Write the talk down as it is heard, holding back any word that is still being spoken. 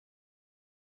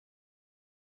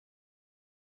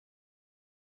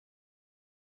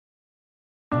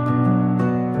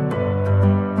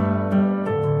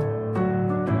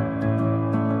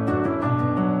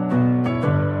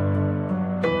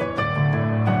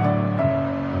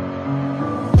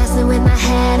in my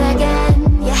head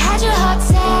again. You had your heart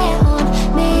set on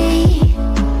me,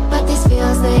 but these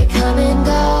feels, they come and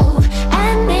go,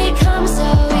 and they come so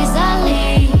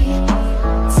easily.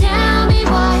 Tell me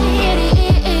why it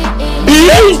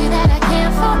is that I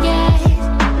can't forget,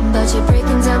 but you're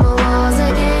breaking down my walls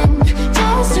again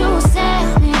just to set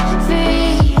me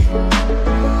free.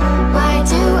 Why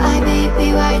do I, baby,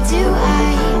 why do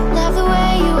I love the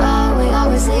way you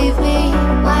always leave me?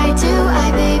 Why do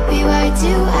I, baby, why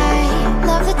do I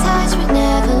love the touch but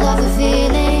never love the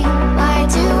feeling? Why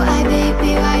do I,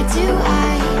 baby, why do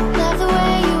I love the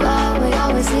way you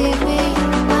always leave me?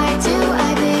 Why do I,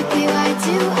 baby, why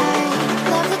do I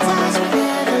love the touch but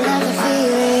never love the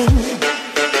feeling?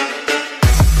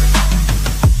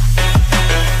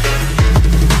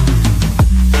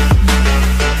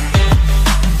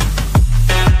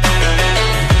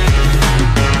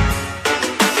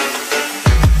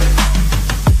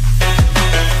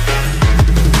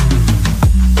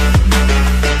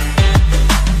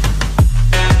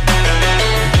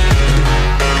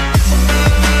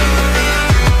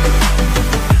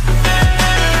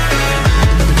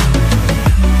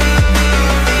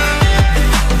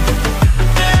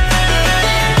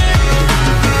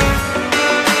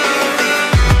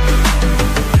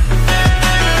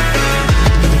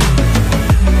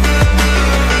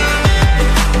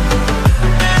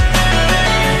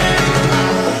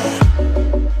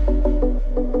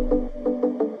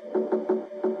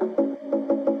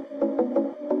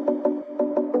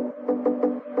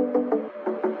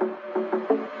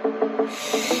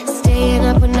 Staying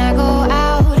up when I go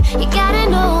out, you gotta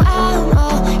know I'm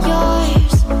all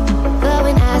yours. But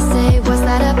when I say what's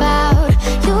that about,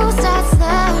 you start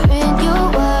slurring your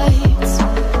words.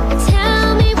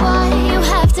 Tell me why you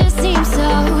have to seem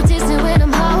so distant when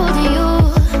I'm holding you.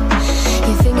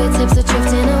 Your fingertips are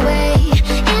drifting away,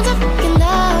 and I fucking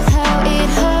love how it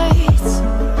hurts.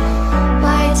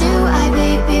 Why do I,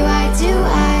 baby, why do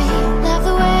I love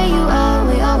the way you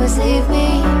always leave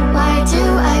me? Why do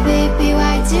I, baby,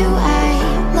 why do I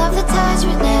love the touch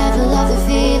but never love the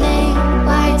feeling?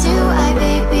 Why do I,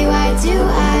 baby, why do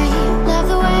I love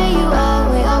the way you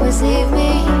always leave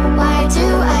me? Why do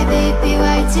I, baby,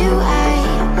 why do I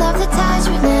love the touch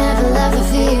but never love the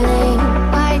feeling?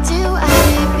 Why do I,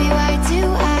 baby, why do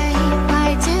I? Why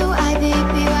do I,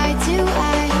 baby, why do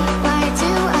I? Why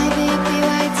do I, baby,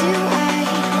 why do I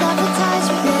love the touch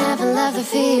but never love the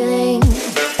feeling?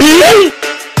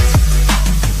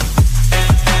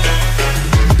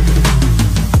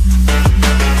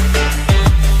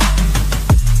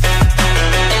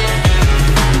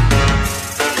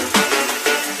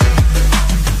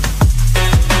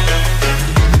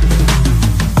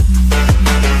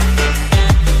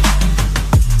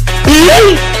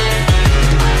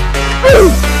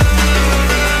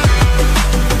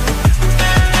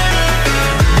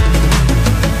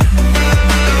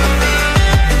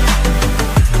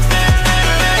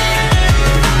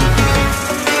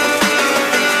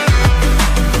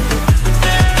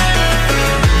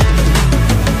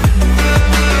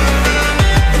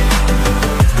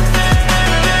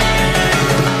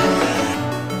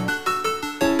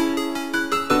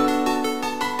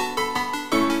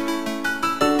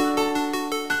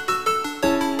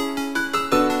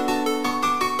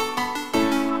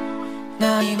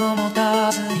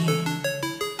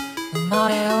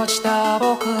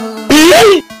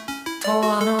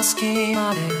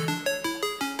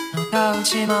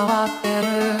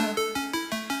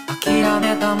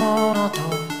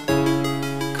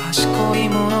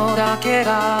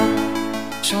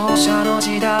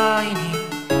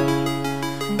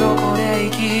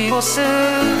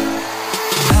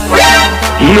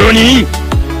 NANI?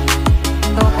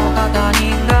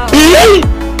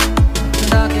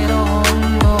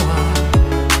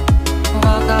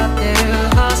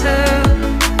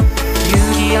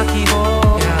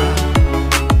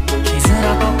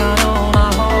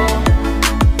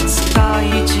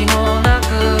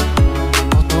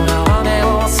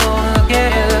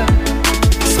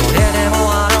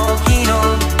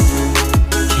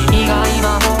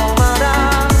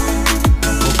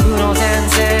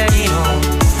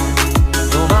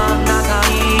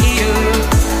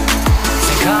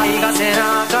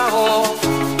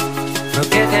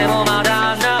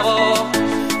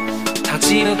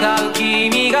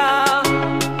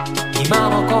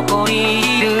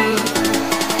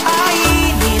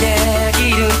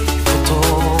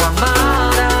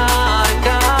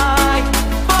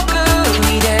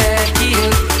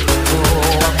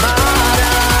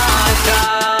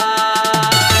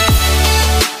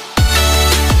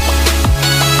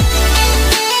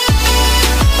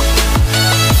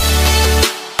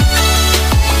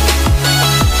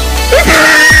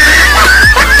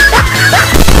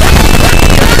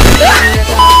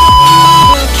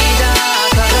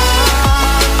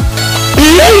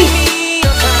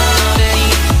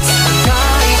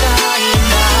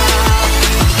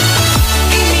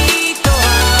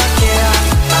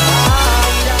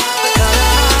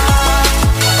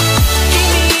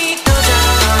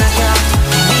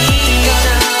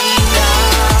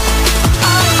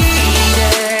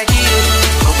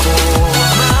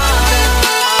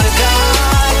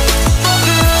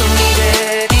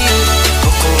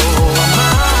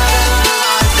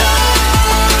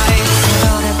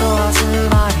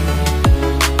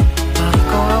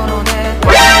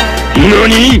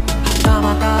 NANI?